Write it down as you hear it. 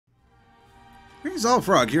Greetings all,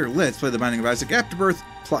 Frog here. Let's play The Binding of Isaac Afterbirth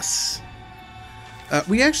Plus.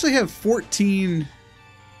 We actually have 14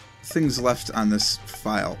 things left on this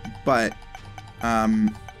file, but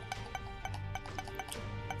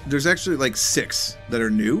there's actually like 6 that are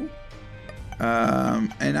new.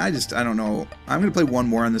 And I don't know. I'm going to play one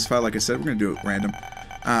more on this file. Like I said, we're going to do it random.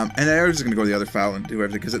 And I was just going to go to the other file and do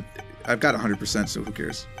everything because I've got 100%, so who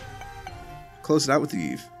cares? Close it out with the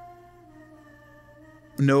Eve.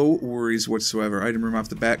 No worries whatsoever. Item room off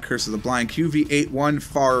the bat. Curse of the Blind. QV81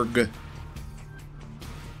 FARG.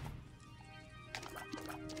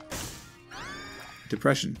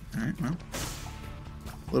 Depression. Alright, well.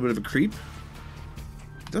 A little bit of a creep.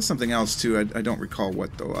 It does something else too. I don't recall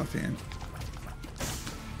what though offhand.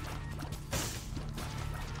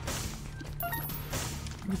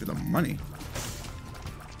 For the money.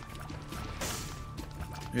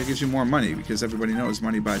 It gives you more money because everybody knows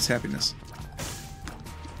money buys happiness.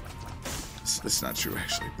 That's not true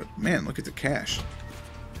actually, but man, look at the cash.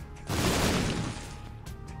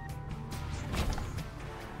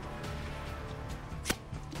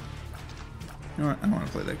 You know what? I don't want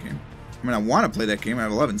to play that game. I mean, I want to play that game. I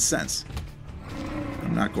have 11 cents.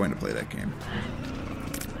 I'm not going to play that game.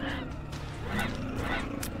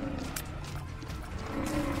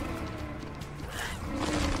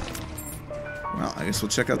 Well, I guess we'll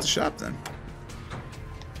check out the shop then.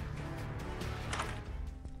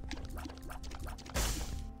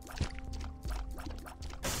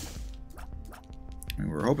 I mean,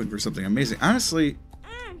 we're hoping for something amazing. Honestly,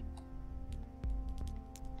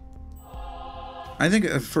 I think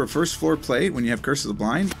for a first floor play, when you have Curse of the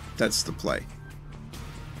Blind, that's the play.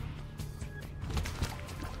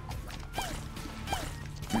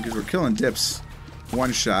 Because we're killing dips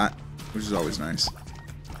one shot, which is always nice.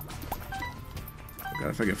 God,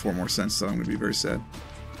 if I get 4 more cents, though, I'm going to be very sad.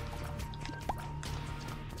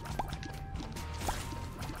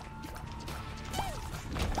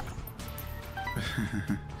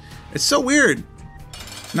 It's so weird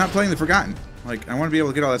not playing the Forgotten. Like, I want to be able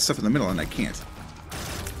to get all that stuff in the middle, and I can't.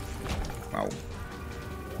 Wow.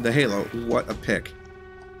 The Halo, what a pick.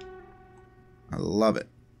 I love it.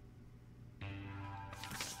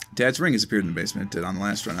 Dad's ring has appeared in the basement. It did on the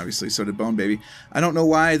last run, obviously. So did Bone Baby. I don't know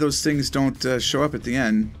why those things don't show up at the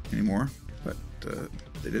end anymore, but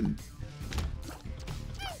they didn't.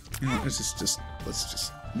 You know, let's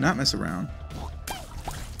just not mess around.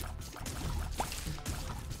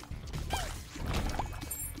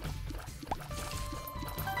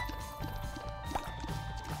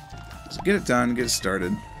 So get it done, get it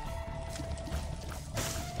started.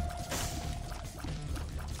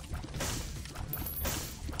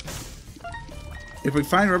 If we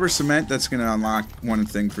find rubber cement, that's going to unlock one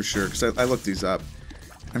thing for sure, because I looked these up.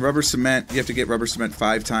 And rubber cement, you have to get rubber cement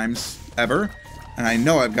 5 times ever, and I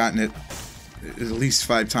know I've gotten it at least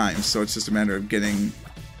 5 times, so it's just a matter of getting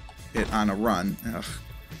it on a run. Ugh,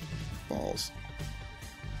 balls.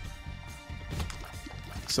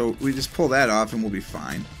 So we just pull that off and we'll be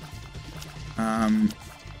fine.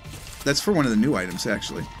 That's for one of the new items,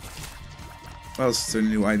 actually. What else is there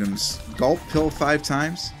new items? Gulp pill 5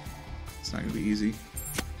 times? It's not going to be easy.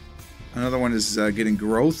 Another one is getting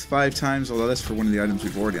growth 5 times, although that's for one of the items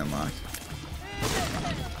we've already unlocked.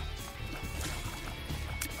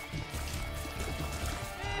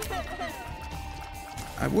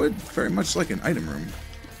 I would very much like an item room.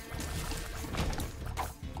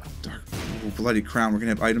 Dark bloody crown. We're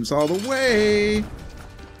going to have items all the way.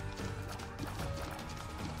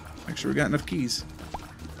 Make sure we got enough keys.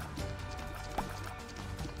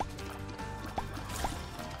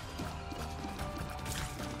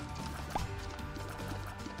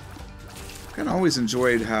 I always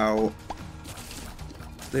enjoyed how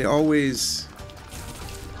they always,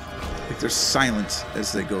 like, they're silent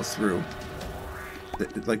as they go through.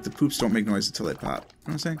 Like, the poops don't make noise until they pop. You know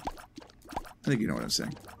what I'm saying? I think you know what I'm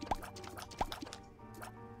saying.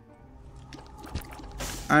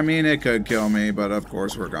 I mean, it could kill me, but of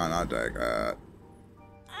course we're gonna take it.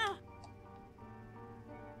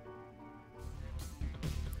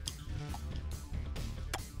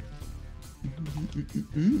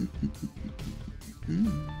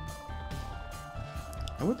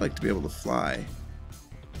 I would like to be able to fly.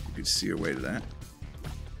 You could see your way to that.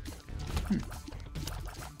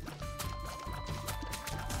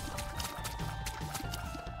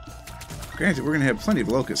 Granted, we're going to have plenty of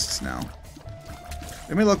locusts now.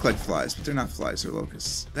 They may look like flies, but they're not flies, they're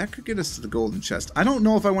locusts. That could get us to the golden chest. I don't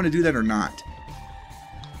know if I want to do that or not.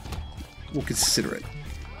 We'll consider it.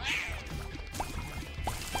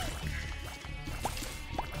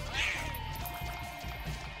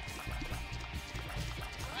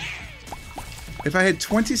 If I had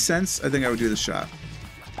 20 cents, I think I would do the shop.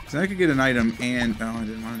 So I could get an item and... Oh, I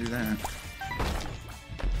didn't want to do that.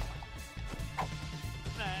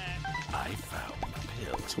 I found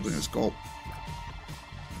pills. I was hoping it was gold.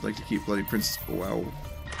 I'd like to keep Bloody Princess well.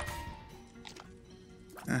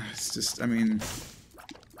 It's just, I mean...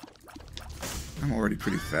 I'm already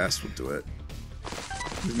pretty fast, we'll do it.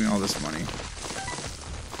 Give me all this money.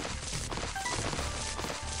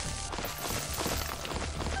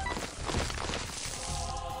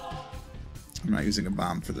 I'm not using a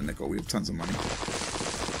bomb for the nickel. We have tons of money.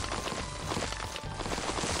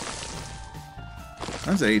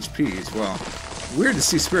 Tons of HP as well. Weird to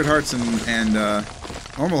see Spirit Hearts and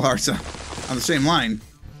Normal Hearts on the same line.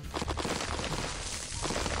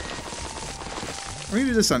 Are we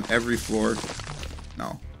gonna do this on every floor?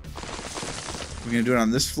 No. We're gonna do it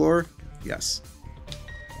on this floor? Yes.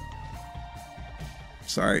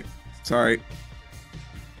 Sorry. Sorry.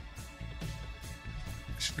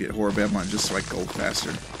 Should get Horribam on just so I go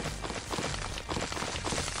faster.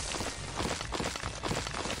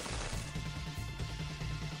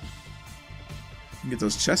 You can get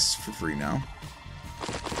those chests for free now.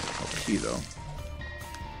 Oh, key though.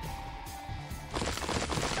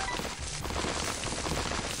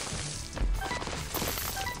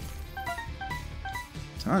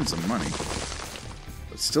 Tons of money.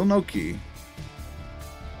 But still no key.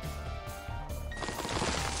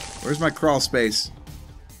 Where's my crawl space?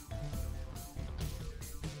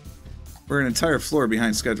 We're an entire floor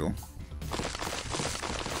behind schedule.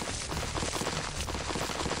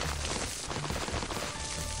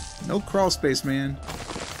 No crawl space, man.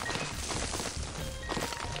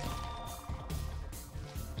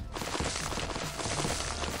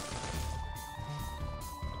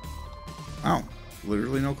 Wow.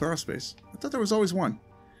 Literally no crawl space. I thought there was always one.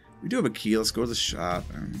 We do have a key. Let's go to the shop.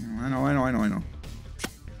 I know.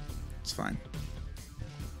 It's fine.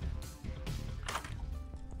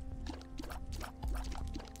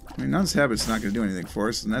 I mean, Nun's Habit's not going to do anything for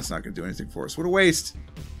us, and that's not going to do anything for us. What a waste.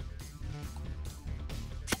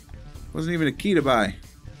 Wasn't even a key to buy.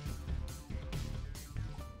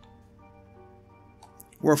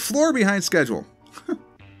 We're a floor behind schedule.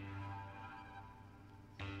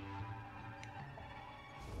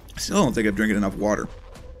 Still don't think I'm drinking enough water.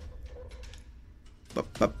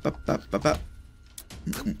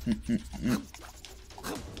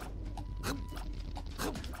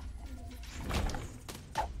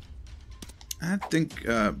 I think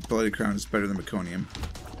Bloody Crown is better than Meconium.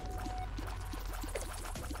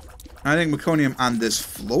 I think Meconium on this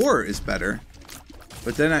floor is better.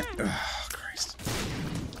 But then I... Oh, Christ.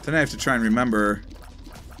 Then I have to try and remember...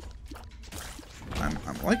 I'm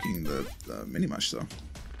liking the mini-mush, though.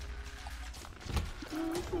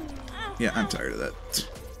 Yeah, I'm tired of that.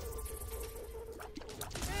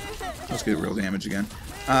 Let's get real damage again.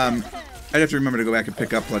 I'd have to remember to go back and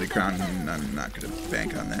pick up Bloody Crown, and I'm not going to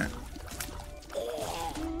bank on that.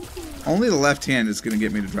 Only the left hand is going to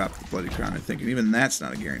get me to drop the Bloody Crown, I think, and even that's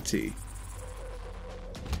not a guarantee.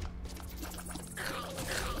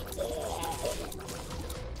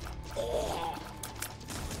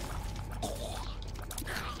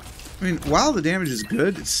 I mean, while the damage is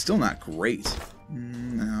good, it's still not great.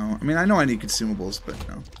 No. I mean, I know I need consumables, but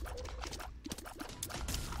no.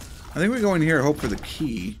 I think we go in here, hope for the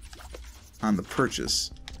key on the purchase,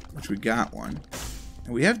 which we got one.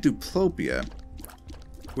 And we have Duplopia,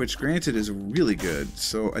 which granted is really good,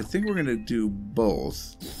 so I think we're going to do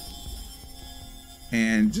both.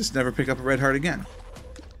 And just never pick up a red heart again.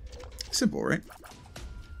 Simple, right?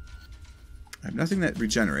 I have nothing that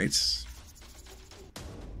regenerates.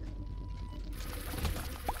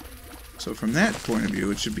 So from that point of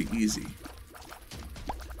view, it should be easy.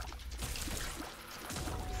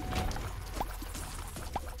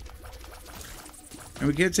 And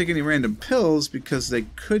we can't take any random pills because they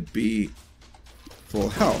could be full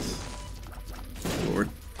health. Lord.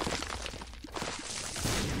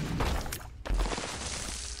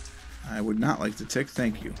 I would not like to tick,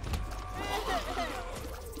 thank you.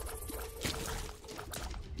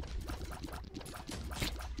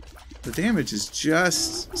 The damage is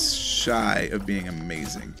just shy of being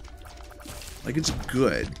amazing. Like, it's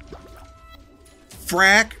good.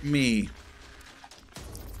 Frack me.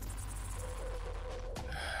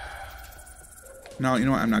 No, you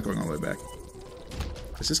know what? I'm not going all the way back.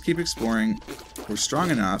 Let's just keep exploring. We're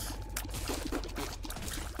strong enough.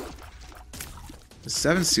 The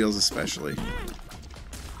 7 seals especially.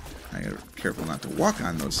 I gotta be careful not to walk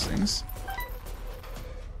on those things.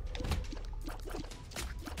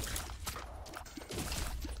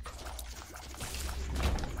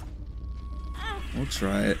 We'll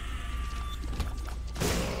try it.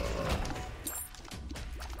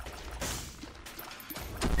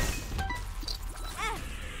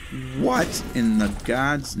 What in the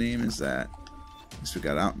God's name is that? At least we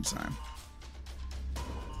got out in time.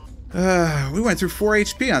 We went through 4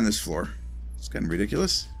 HP on this floor. It's getting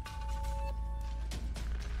ridiculous.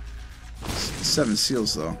 7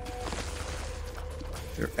 seals, though.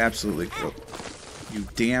 They're absolutely cool. You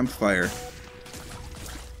damn fire.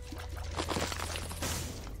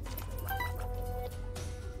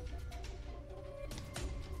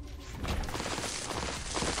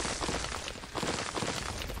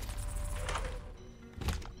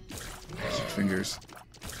 Fingers.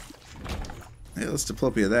 Hey, let's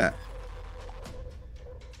diplopia that.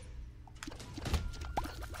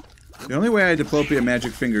 The only way I diplopia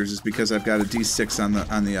magic fingers is because I've got a D6 on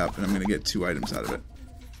the up, and I'm going to get 2 items out of it.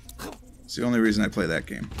 It's the only reason I play that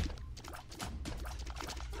game.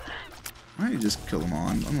 Why don't you just kill them all?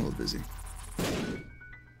 I'm a little busy.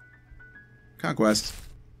 Conquest.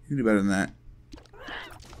 You can do better than that.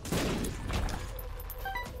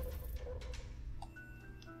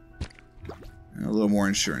 And a little more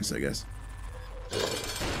insurance, I guess.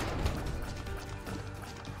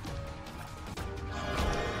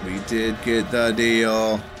 We did get the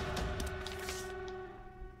deal.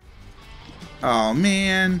 Oh,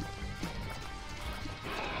 man.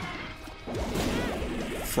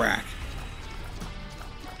 Frack.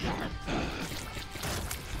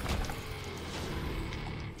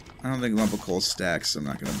 I don't think lump of coal stacks, so I'm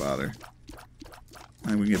not going to bother. I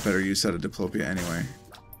think we can get better use out of diplopia anyway.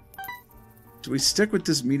 Do we stick with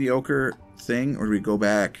this mediocre thing, or do we go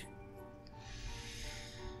back?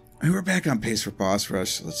 I mean, we're back on pace for boss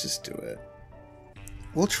rush, so let's just do it.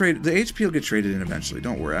 We'll trade. The HP will get traded in eventually.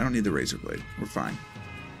 Don't worry. I don't need the razor blade. We're fine.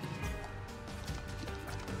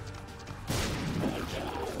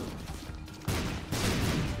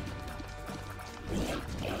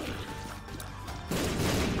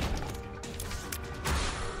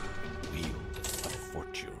 Wheel of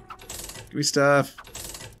Fortune. Give me stuff.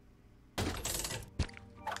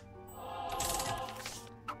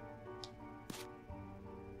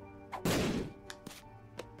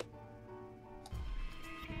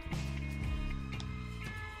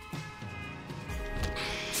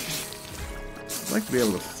 I'd like to be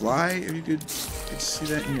able to fly. If you could see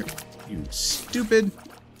that in your... You stupid.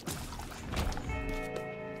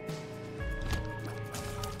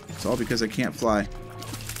 It's all because I can't fly.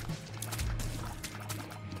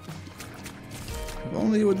 If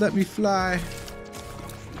only it would let me fly.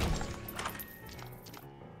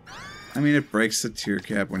 I mean, it breaks the tear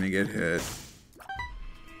cap when you get hit.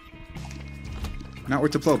 Not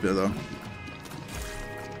worth diplopia, though.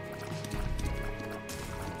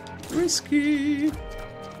 Risky.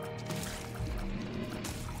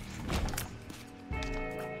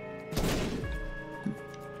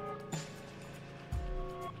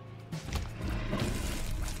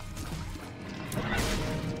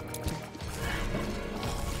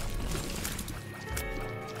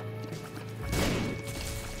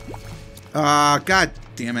 God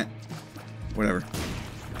damn it. Whatever.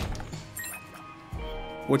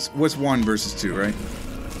 What's 1 versus 2, right?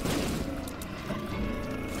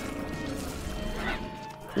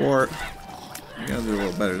 Or I gotta do a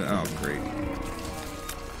little better than... Oh, great.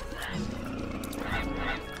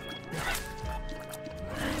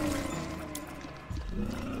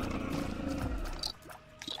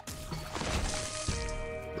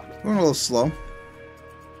 Going a little slow.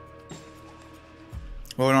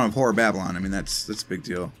 Well, we don't have Horror Babylon. I mean, that's a big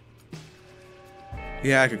deal.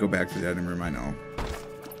 Yeah, I could go back for the item room, I know.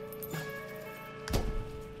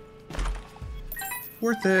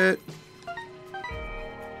 Worth it.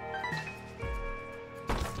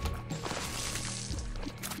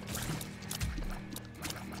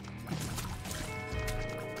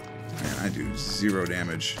 Man, I do 0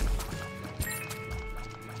 damage.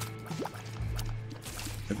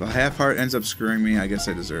 If a half heart ends up screwing me, I guess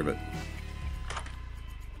I deserve it.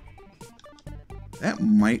 That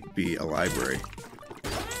might be a library.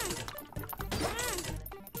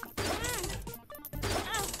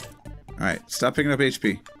 Alright, stop picking up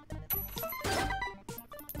HP.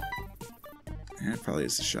 And it probably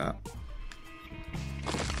is the shop.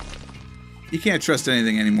 You can't trust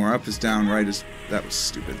anything anymore. Up is down, right is... That was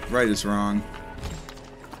stupid. Right is wrong.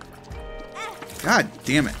 God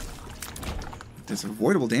damn it. That's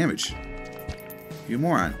avoidable damage. You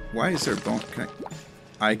moron. Why is there bone...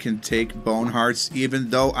 I can take bone hearts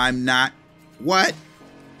even though I'm not... What?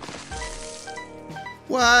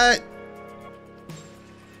 What?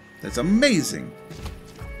 That's amazing.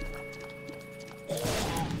 I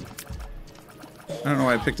don't know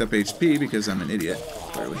why I picked up HP because I'm an idiot,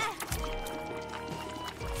 clearly.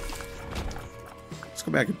 Let's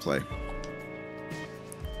go back and play.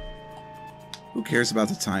 Who cares about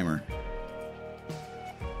the timer?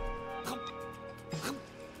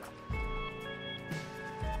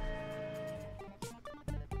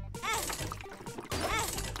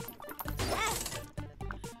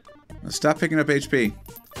 Now stop picking up HP.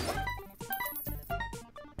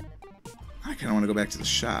 I kind of want to go back to the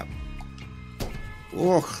shop.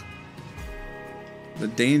 Ugh. The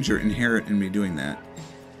danger inherent in me doing that.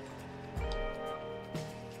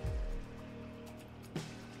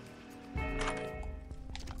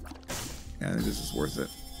 Yeah, I think this is worth it.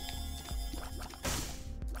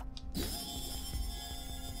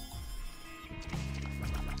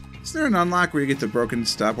 Is there an unlock where you get the broken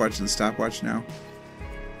stopwatch and stopwatch now?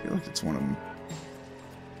 I feel like it's one of them.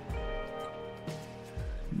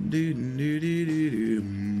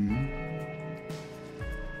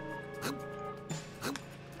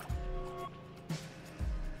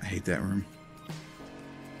 I hate that room.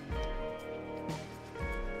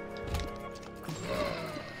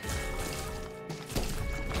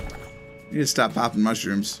 You need to stop popping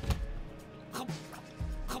mushrooms.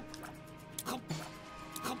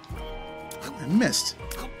 I missed.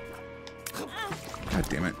 God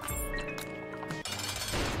damn it.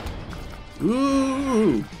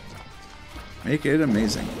 Ooh! Make it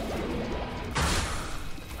amazing.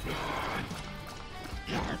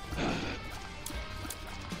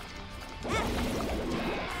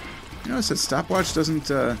 You notice that stopwatch doesn't,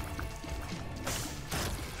 oh,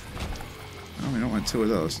 we don't want two of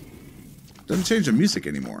those. Doesn't change the music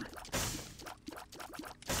anymore.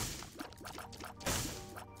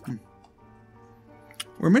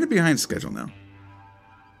 We're a minute behind schedule now.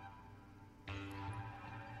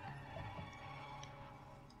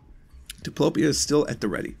 Diplopia is still at the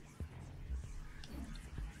ready.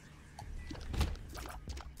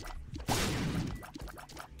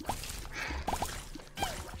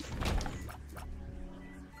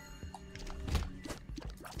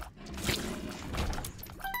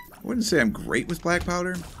 I wouldn't say I'm great with black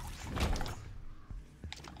powder.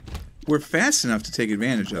 We're fast enough to take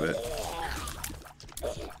advantage of it.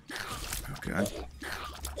 Oh god.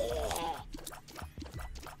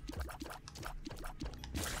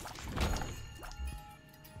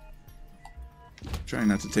 Trying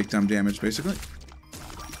not to take dumb damage, basically.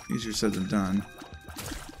 Easier said than done.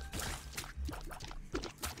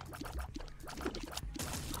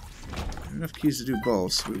 Enough keys to do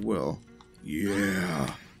both, so we will.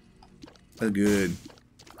 Yeah. Good.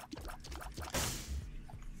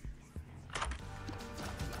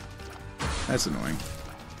 That's annoying.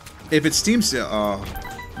 If it's Steam sale, oh,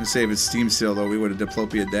 I'm gonna say if it's Steam sale though, we would have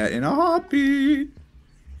Diplopia'd that in a heartbeat.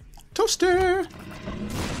 Toaster.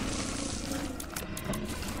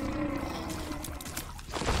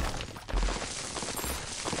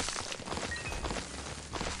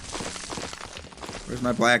 Where's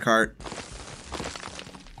my black heart?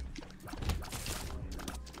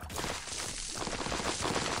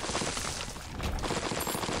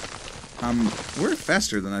 We're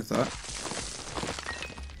faster than I thought.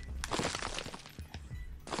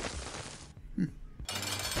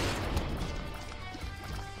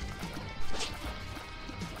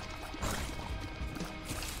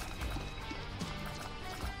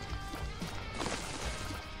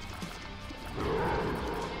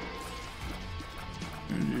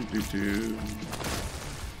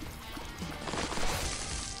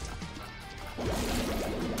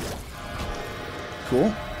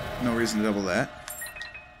 Cool. No reason to double that.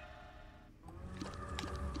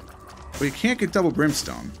 But you can't get double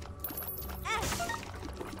brimstone.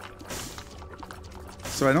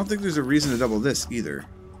 So I don't think there's a reason to double this either.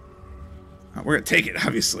 We're gonna take it,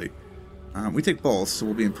 obviously. We take both, so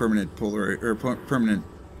we'll be in permanent polar or permanent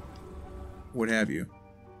what have you.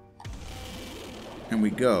 And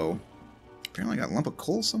we go. Apparently I got a lump of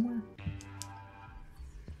coal somewhere.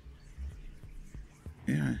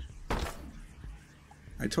 Yeah.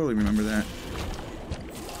 I totally remember that.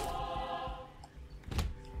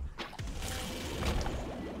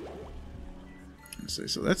 Let's see,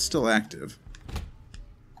 so that's still active.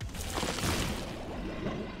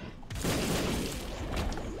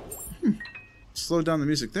 Slow down the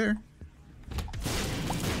music there.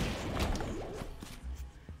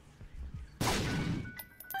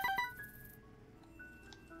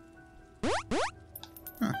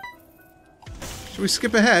 Huh. Should we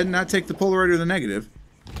skip ahead and not take the Polaroid or the negative?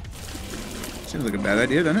 Seems like a bad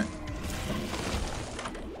idea, doesn't it?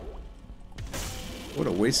 What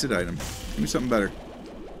a wasted item. Give me something better.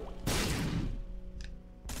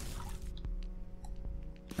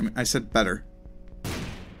 I mean, I said better.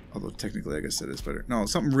 Although technically I guess that is better. No,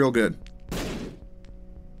 something real good.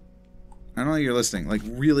 I don't think you're listening. Like,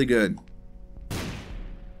 really good.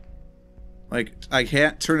 Like, I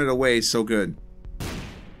can't turn it away so good.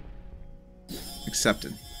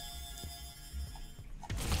 Accepted.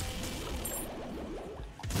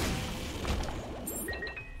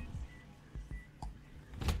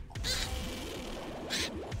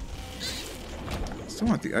 Still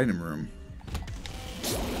want the item room.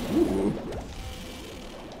 Ooh.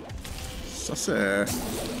 Saucy.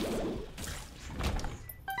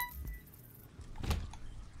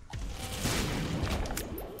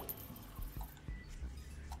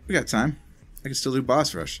 We got time. I can still do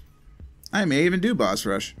boss rush. I may even do boss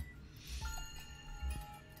rush.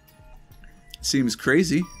 Seems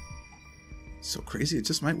crazy. So crazy it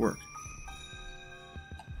just might work.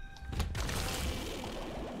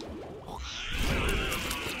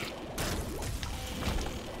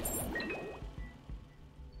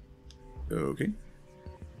 Okay.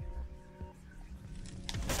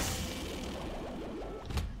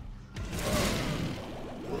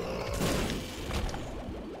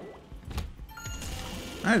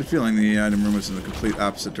 I had a feeling the item room was in the complete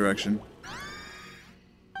opposite direction.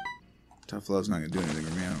 Tough love's not going to do anything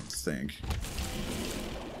for me, I don't think.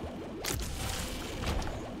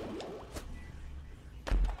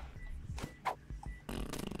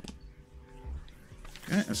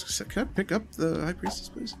 Okay, can I pick up the High Priestess,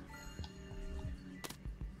 please?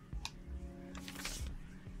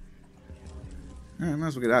 Alright, might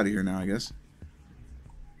as well get out of here now, I guess.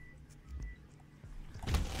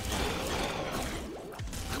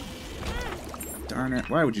 Darn it.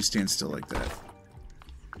 Why would you stand still like that?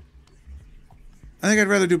 I think I'd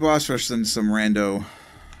rather do boss rush than some rando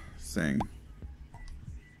thing.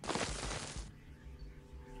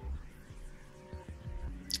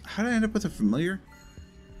 How did I end up with a familiar?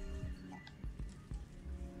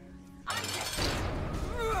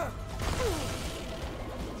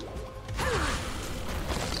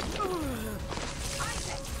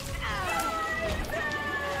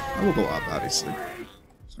 I will go up, obviously.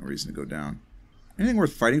 There's no reason to go down. Anything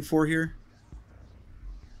worth fighting for here?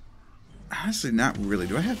 Honestly, not really.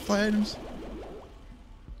 Do I have fly items?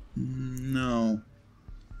 No.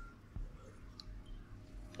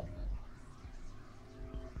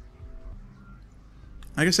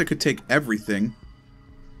 I guess I could take everything.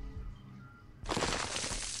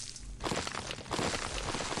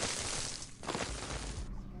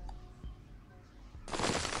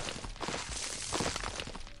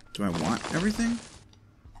 Do I want everything?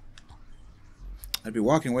 I'd be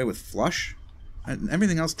walking away with flush.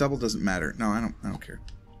 Everything else double doesn't matter. No, I don't care.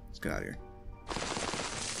 Let's get out of here.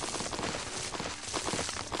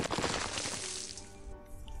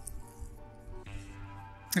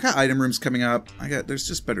 I got item rooms coming up. There's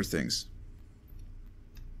just better things.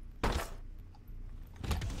 Don't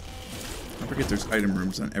forget there's item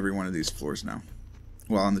rooms on every one of these floors now.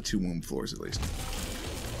 Well, on the 2 womb floors at least.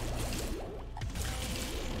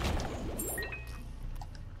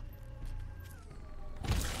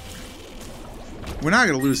 We're not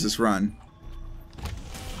going to lose this run.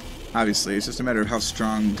 Obviously, it's just a matter of how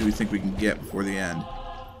strong do we think we can get before the end.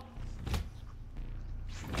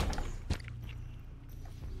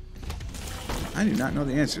 I do not know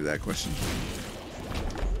the answer to that question.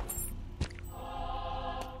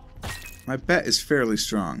 My bet is fairly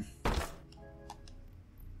strong.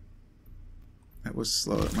 That was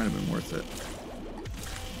slow. It might have been worth it.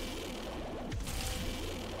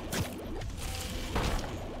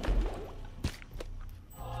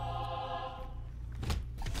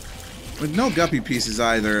 With no guppy pieces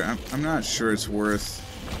either, I'm not sure it's worth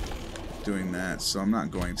doing that, so I'm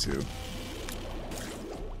not going to.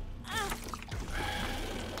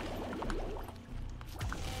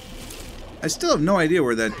 I still have no idea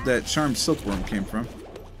where that charmed silkworm came from.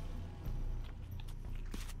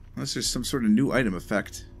 Unless there's some sort of new item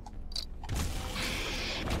effect.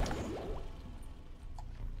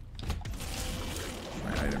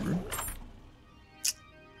 My item room.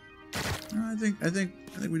 No, I think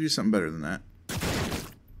we do something better than that.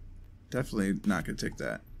 Definitely not gonna take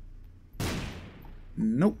that.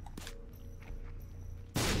 Nope.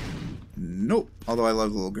 Nope. Although I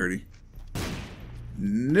love little Gertie.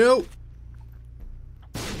 Nope.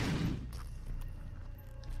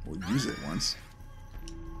 We'll use it once.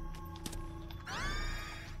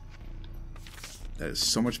 That is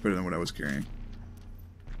so much better than what I was carrying.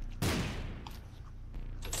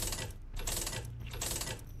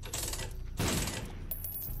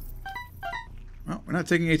 Well, we're not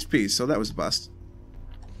taking HP, so that was a bust.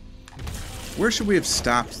 Where should we have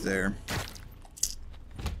stopped there?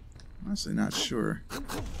 Honestly, not sure.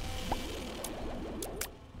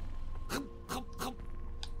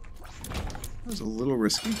 That was a little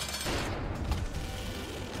risky.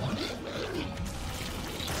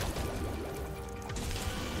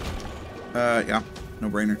 Yeah. No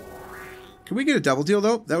brainer. Can we get a double deal,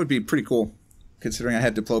 though? That would be pretty cool. Considering I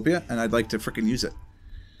had Diplopia, and I'd like to frickin' use it.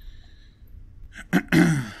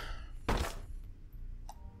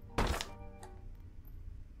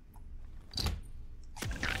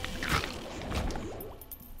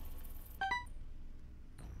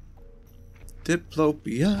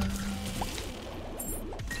 Diplopia.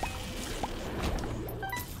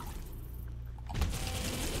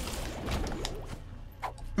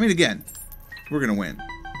 I mean, again, we're gonna win,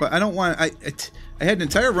 but I don't want. I had an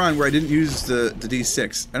entire run where I didn't use the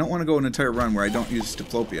D6. I don't want to go an entire run where I don't use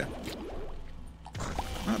Diplopia.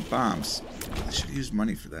 Not bombs. I should have used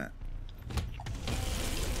money for that.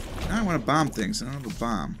 Now I want to bomb things. I don't have a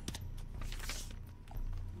bomb.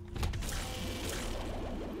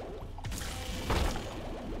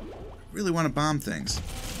 I really want to bomb things.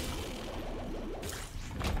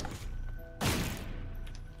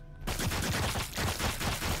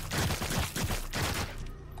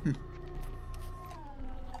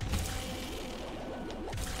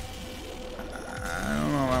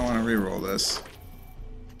 This.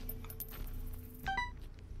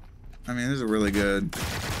 I mean, this is really good.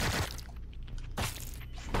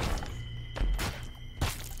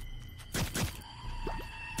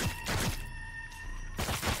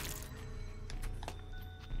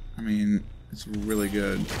 I mean, it's really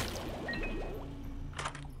good.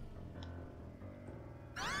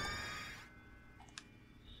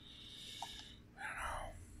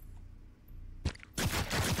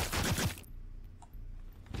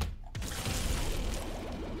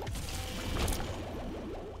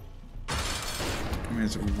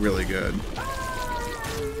 It's really good.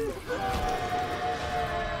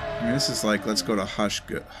 I mean, this is like, let's go to Hush.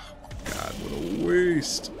 Good. Oh, God, what a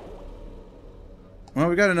waste. Well,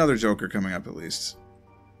 we got another Joker coming up at least.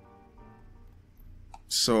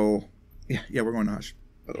 So, yeah, we're going to Hush,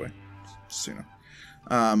 by the way. Just so you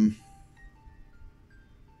know.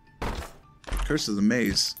 Curse of the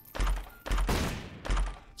Maze.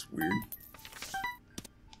 It's weird.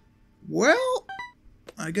 Well,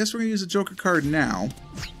 I guess we're going to use a Joker card now.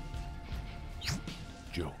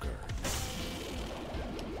 Joker.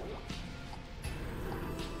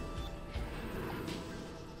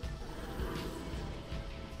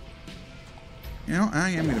 You know, I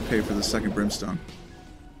am going to pay for the second Brimstone.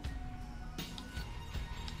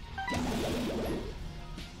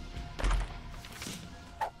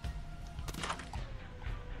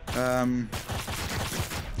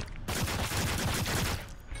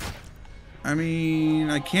 I mean,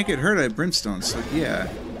 I can't get hurt. I have Brimstone, so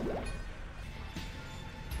yeah.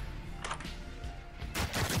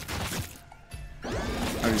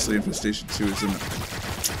 Obviously, Infestation 2 is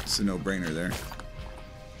a no-brainer there.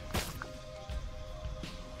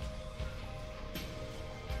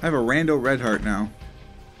 I have a rando red heart now.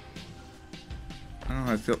 I don't know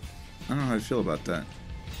how I feel. I don't know how I feel about that.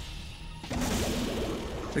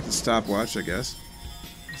 Take the stopwatch, I guess.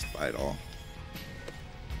 Let's buy it all.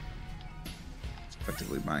 It's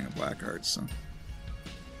effectively buying a black heart, so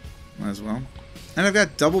might as well. And I've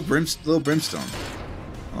got double little brimstone.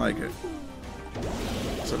 I like it.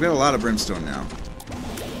 So I've got a lot of brimstone now.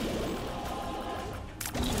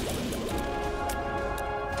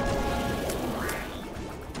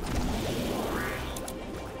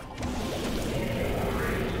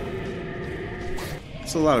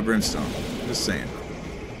 It's a lot of brimstone. Just saying.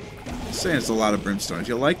 Just saying it's a lot of brimstone. If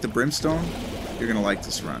you like the brimstone, you're gonna like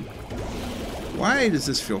this run. Why does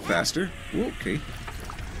this feel faster? Ooh, okay.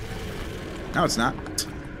 No, it's not.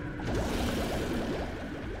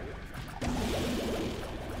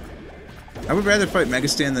 I would rather fight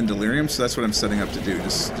Megastan than Delirium, so that's what I'm setting up to do,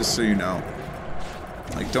 just so you know.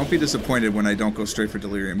 Like, don't be disappointed when I don't go straight for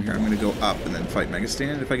Delirium here. I'm going to go up and then fight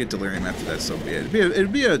Megastan. If I get Delirium after that, so be it.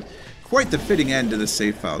 It'd be a quite the fitting end to the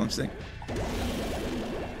save file, don't you think?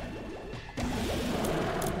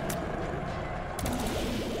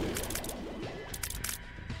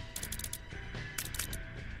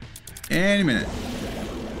 Any minute.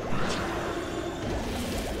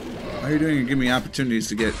 All you're doing is giving me opportunities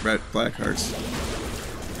to get black hearts,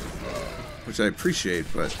 which I appreciate,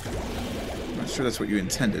 but I'm not sure that's what you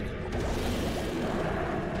intended.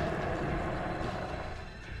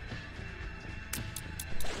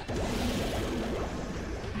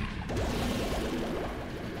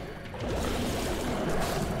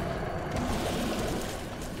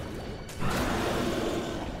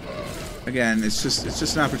 Again, it's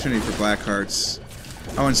just an opportunity for black hearts.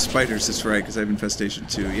 Oh, and spiders, that's right, because I have Infestation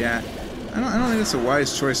 2. Yeah, I don't think it's a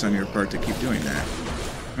wise choice on your part to keep doing that.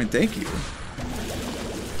 I mean, thank you.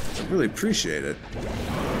 I really appreciate it.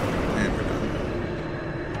 And we're done.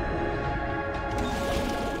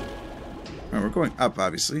 Alright, we're going up,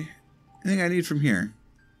 obviously. Anything I need from here?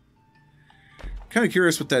 Kind of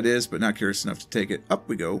curious what that is, but not curious enough to take it. Up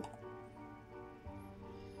we go.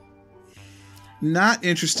 Not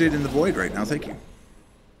interested in the void right now, thank you.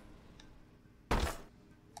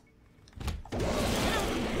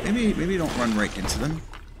 Maybe don't run right into them.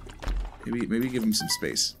 Maybe give them some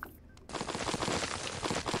space.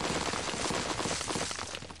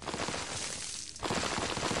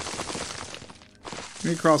 Give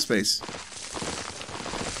me a crawl space.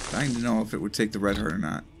 Dying to know if it would take the red heart or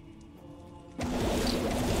not.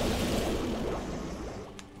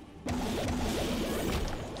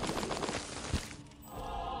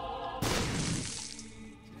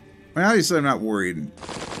 Well, obviously I'm not worried.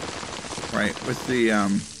 Right, with the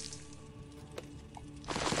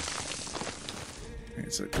okay,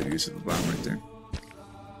 so good use of the bomb right there.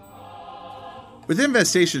 With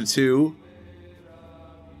Infestation 2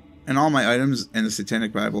 and all my items and the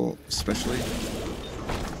Satanic Bible especially,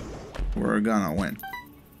 we're gonna win.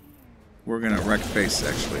 We're gonna wreck face,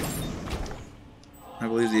 actually. I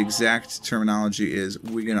believe the exact terminology is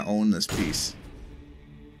we're gonna own this piece.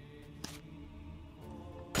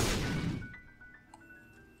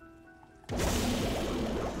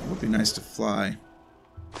 It would be nice to fly.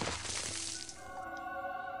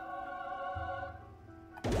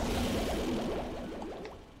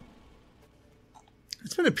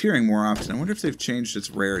 It's been appearing more often. I wonder if they've changed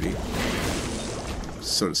its rarity,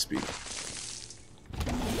 so to speak.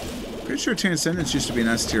 Pretty sure Transcendence used to be an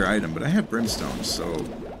S tier item, but I have Brimstone, so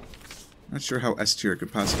not sure how S tier it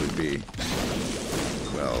could possibly be.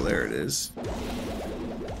 Well, there it is. I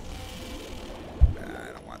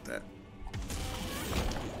don't want that.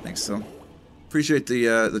 Thanks, though. Appreciate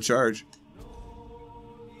the charge.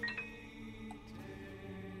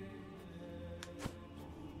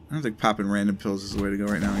 I don't think popping random pills is the way to go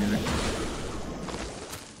right now either.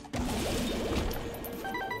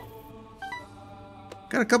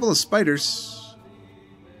 Got a couple of spiders.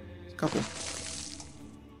 A couple.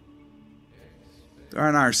 They're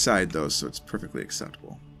on our side though, so it's perfectly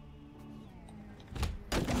acceptable.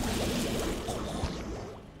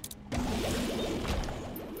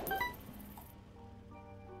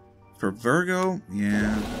 For Virgo,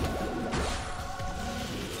 yeah.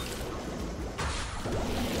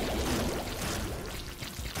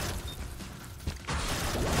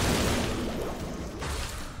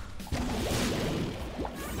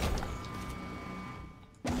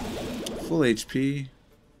 Full HP.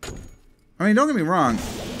 I mean, don't get me wrong.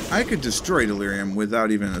 I could destroy Delirium without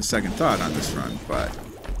even a second thought on this run, but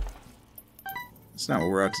that's not what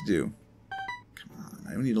we're out to do. Come on,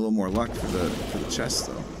 I need a little more luck for the chest,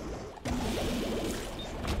 though.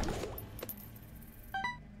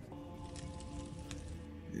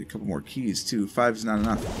 Need a couple more keys too. 5's not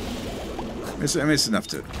enough. I mean, it's enough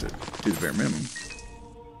to do the bare minimum.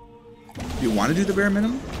 Do you want to do the bare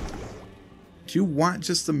minimum? Do you want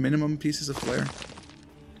just the minimum pieces of flare?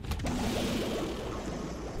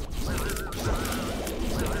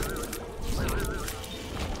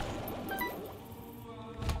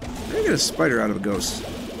 How do you get a spider out of a ghost? How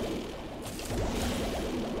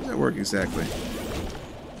does that work exactly?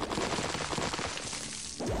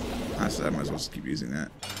 Honestly, I might as well just keep using that.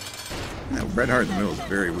 That red heart in the middle is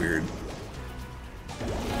very weird.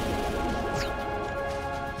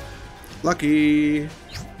 Lucky!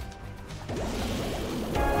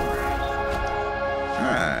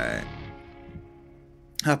 Alright.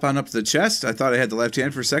 Hop on up to the chest. I thought I had the left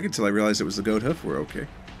hand for a second until I realized it was the goat hoof. We're okay.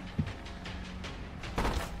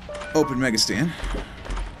 Open Mega Stand.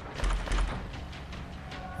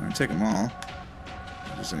 I'm gonna take them all.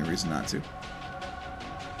 If there's any reason not to.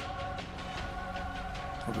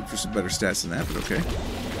 Hoping for some better stats than that, but okay.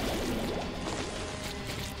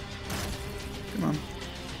 Come on.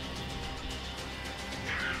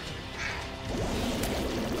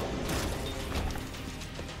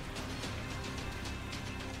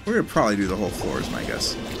 We're gonna probably do the whole floor, is my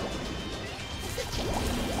guess.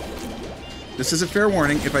 This is a fair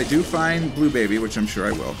warning. If I do find Blue Baby, which I'm sure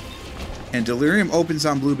I will, and Delirium opens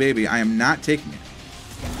on Blue Baby, I am not taking it.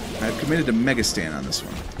 I've committed to Mega Stand on this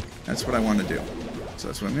one. That's what I want to do. So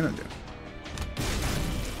that's what I'm gonna do.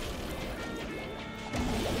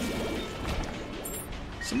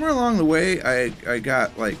 Somewhere along the way, I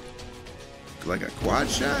got like a quad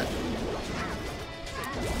shot.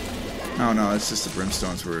 Oh no, it's just the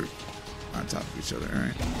brimstones were on top of each other. All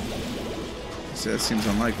right. So that seems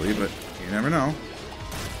unlikely, but you never know.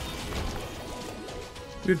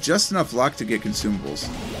 We have just enough luck to get consumables.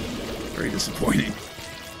 Very disappointing.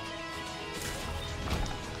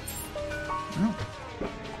 Oh.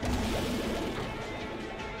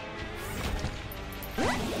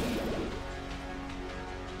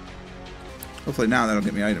 Hopefully now that'll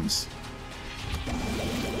get me items.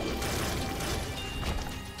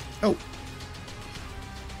 Oh.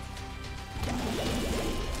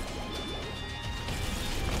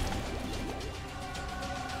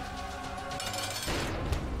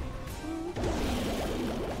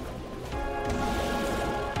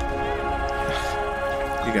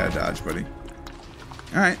 You gotta dodge, buddy.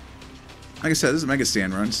 Alright. Like I said, this is a Mega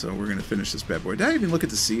Stand run, so we're gonna finish this bad boy. Did I even look at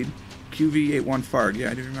the seed? QV81 FARG.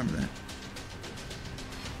 Yeah, I do remember that.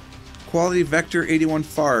 Quality Vector 81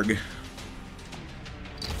 FARG.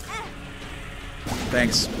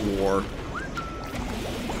 Thanks, War.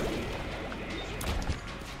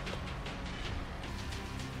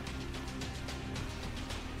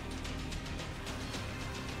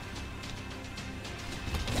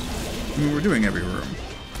 I mean, we're doing every room.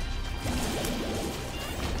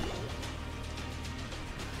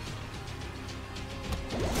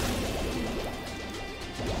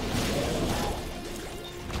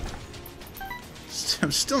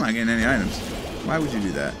 I'm still not getting any items. Why would you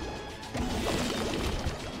do that?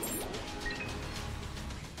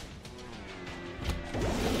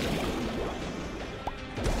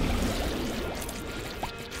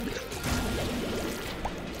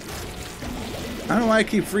 I don't know why I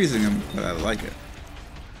keep freezing them, but I like it.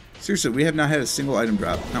 Seriously, we have not had a single item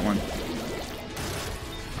drop. Not one.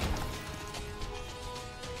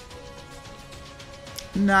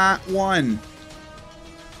 Not one.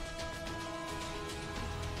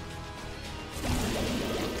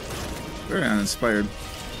 Very uninspired.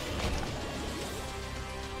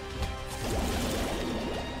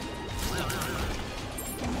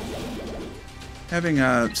 Having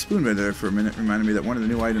a spoon bender there for a minute reminded me that one of the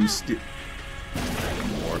new items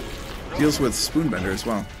deals with spoon bender as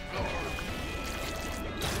well.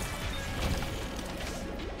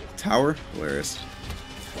 Tower? Hilarious.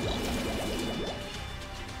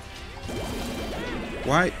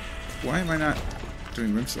 Why am I not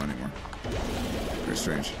doing Rimsel anymore? Very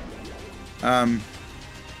strange.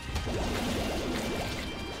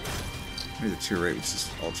 Maybe the tier rate was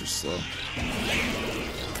just ultra slow.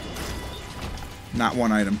 Not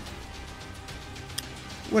one item.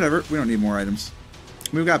 Whatever, we don't need more items.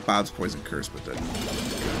 We've got Bob's Poison Curse, but that...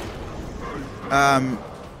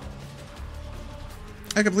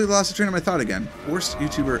 I completely lost the train of my thought again. Worst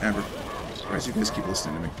YouTuber ever. Surprised you guys keep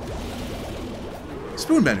listening to me.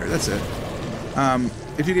 Spoonbender, that's it.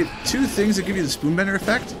 If you get 2 things that give you the Spoonbender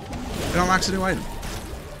effect, it unlocks a new item.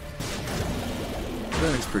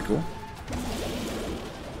 That looks pretty cool.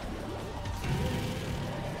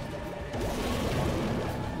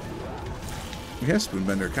 We have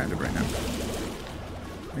Spoonbender kind of right now.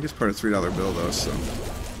 I guess part of $3 bill though, so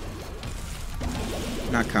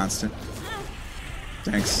not constant.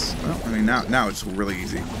 Thanks. Well, I mean now it's really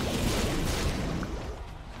easy.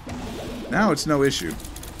 Now it's no issue.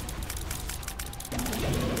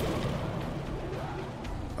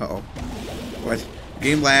 Uh-oh. What?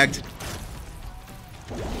 Game lagged.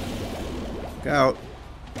 Look out.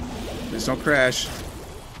 Please don't crash.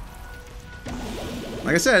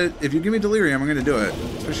 Like I said, if you give me Delirium, I'm going to do it.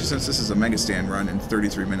 Especially since this is a Mega Stand run in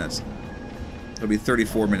 33 minutes. It'll be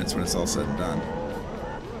 34 minutes when it's all said and done.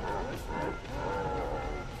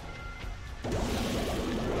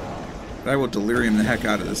 But I will Delirium the heck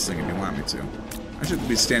out of this thing if you want me to. I should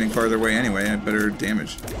be standing farther away anyway. I have better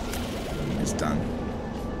damage. It's done.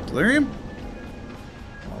 Delirium?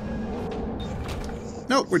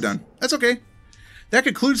 Nope, we're done. That's okay. That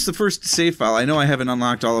concludes the first save file. I know I haven't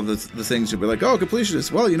unlocked all of the things. You'll be like, oh, completionist.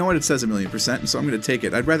 Well, you know what? It says 1,000,000%, and so I'm going to take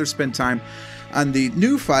it. I'd rather spend time on the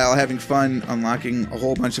new file having fun, unlocking a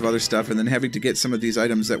whole bunch of other stuff, and then having to get some of these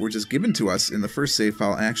items that were just given to us in the first save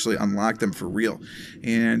file and actually unlock them for real.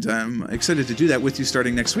 And I'm excited to do that with you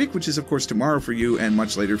starting next week, which is, of course, tomorrow for you and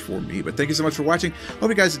much later for me. But thank you so much for watching. Hope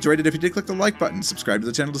you guys enjoyed it. If you did, click the like button. Subscribe to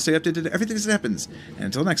the channel to stay updated to everything that happens. And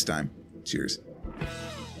until next time, cheers.